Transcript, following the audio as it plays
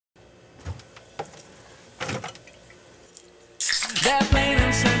They're playing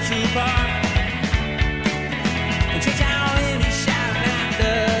in Central Park. And Church Halloween is shouting at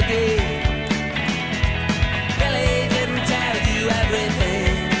the gate. Billy didn't tell you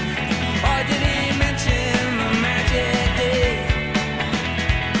everything. Or did he mention the magic day?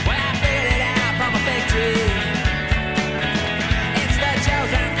 Well, I figured it out from a fig tree. It's the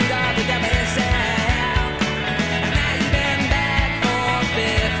chosen fruit of the WSL. And now you've been back for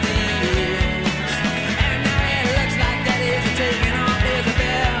 50 years. And now it looks like Daddy's taking off his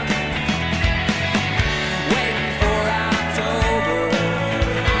bill. Waiting for October.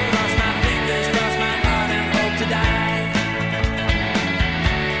 I cross my fingers, cross my heart, and hope to die.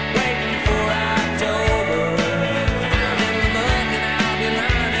 Waiting for October. I'm in the book and I'll be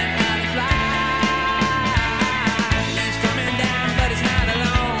learning how to fly. He's coming down, but he's not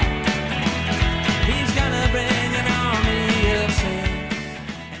alone. He's gonna bring an army of saints.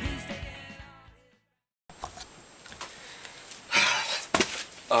 And he's taking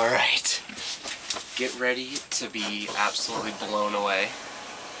all Alright, get ready to be absolutely blown away.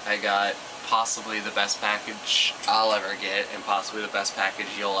 I got possibly the best package I'll ever get, and possibly the best package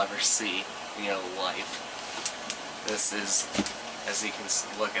you'll ever see in your life. This is, as you can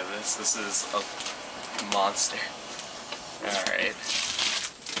look at this is a monster. Alright.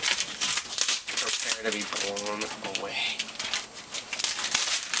 Prepare to be blown away.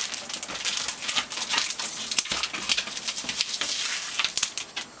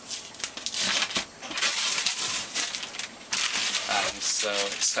 I'm so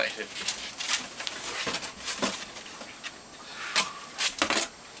excited.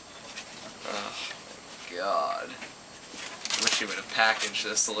 Oh my god. Wish you would have packaged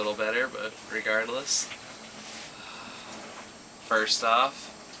this a little better, but regardless. First off,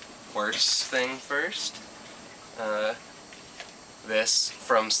 worst thing first. This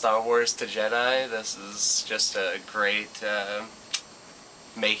from Star Wars to Jedi. This is just a great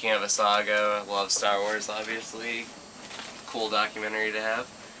making of a saga. I love Star Wars, obviously. Cool documentary to have.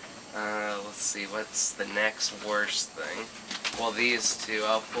 Let's see, what's the next worst thing? Well, these two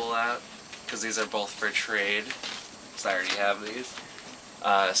I'll pull out, because these are both for trade, because I already have these.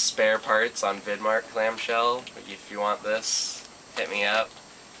 Spare parts on Vidmark clamshell. If you want this, hit me up.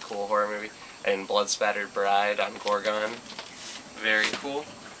 Cool horror movie. And Blood Spattered Bride on Gorgon. Very cool.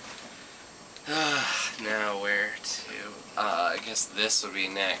 Now where to? I guess this would be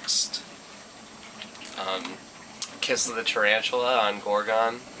next. Kiss of the Tarantula on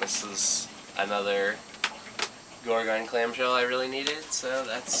Gorgon. This is another Gorgon clamshell I really needed, so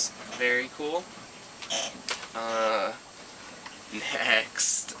that's very cool.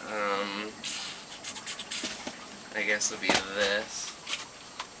 Next, I guess would be this.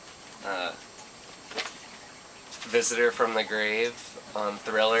 Visitor from the Grave on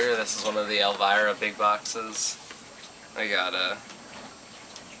Thriller. This is one of the Elvira big boxes. I gotta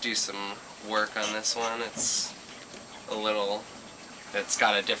do some work on this one. It's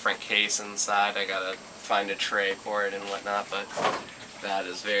got a different case inside. I gotta find a tray for it and whatnot, but that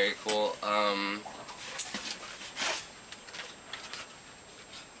is very cool.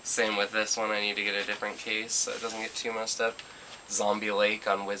 Same with this one, I need to get a different case so it doesn't get too messed up. Zombie Lake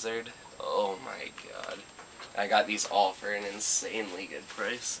on Wizard. Oh my god. I got these all for an insanely good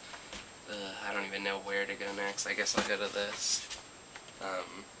price. I don't even know where to go next. I guess I'll go to this.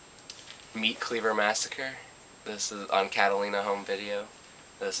 Meat Cleaver Massacre. This is on Catalina Home Video.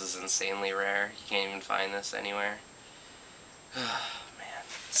 This is insanely rare. You can't even find this anywhere. Man,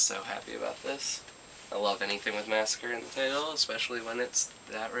 so happy about this. I love anything with Massacre in the title, especially when it's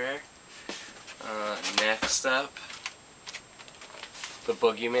that rare. Next up, the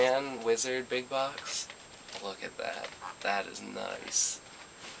Boogeyman Wizard Big Box. Look at that. That is nice.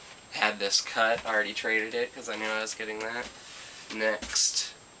 Had this cut, already traded it because I knew I was getting that.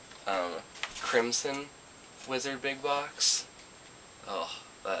 Next, Crimson Wizard Big Box. Oh,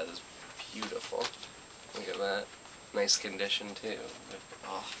 that is beautiful. Look at that. Nice condition too.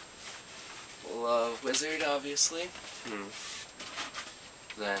 Oh, love Wizard, obviously.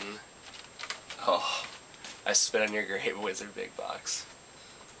 Then, oh, I Spit on Your Grave Wizard Big Box.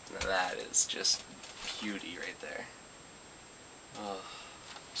 Now that is just beauty right there. Oh,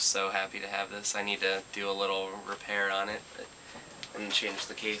 so happy to have this. I need to do a little repair on it and change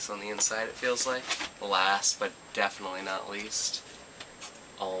the case on the inside, it feels like. Last, but definitely not least.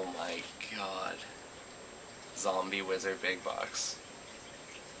 Oh my god. Zombie Wizard Big Box.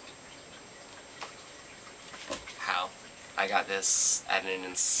 How? I got this at an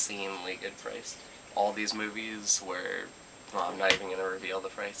insanely good price. All these movies were... Well, I'm not even going to reveal the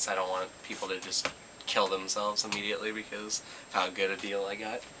price. I don't want people to just kill themselves immediately because of how good a deal I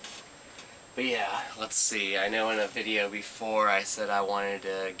got. But yeah, let's see. I know in a video before I said I wanted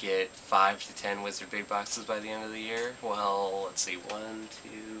to get 5 to 10 Wizard Big Boxes by the end of the year. Well, let's see. 1, 2,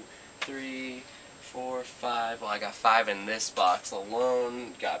 3, 4, 5. Well, I got 5 in this box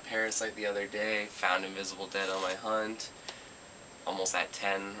alone. Got Parasite the other day. Found Invisible Dead on my hunt. Almost at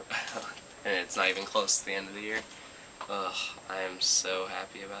 10. And it's not even close to the end of the year. Ugh, I am so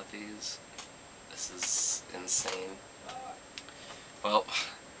happy about these. This is insane. Well,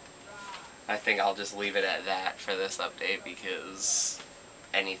 I think I'll just leave it at that for this update because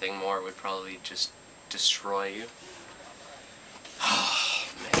anything more would probably just destroy you. Oh,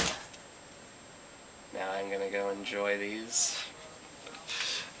 man. Now I'm gonna go enjoy these.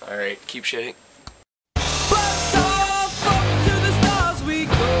 Alright, keep shitting. Blast off up to the stars we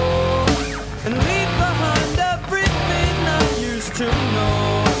go, and leave behind everything I used to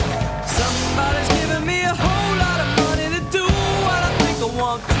know. Somebody's giving me a whole lot of money to do what I think I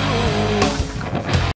want to.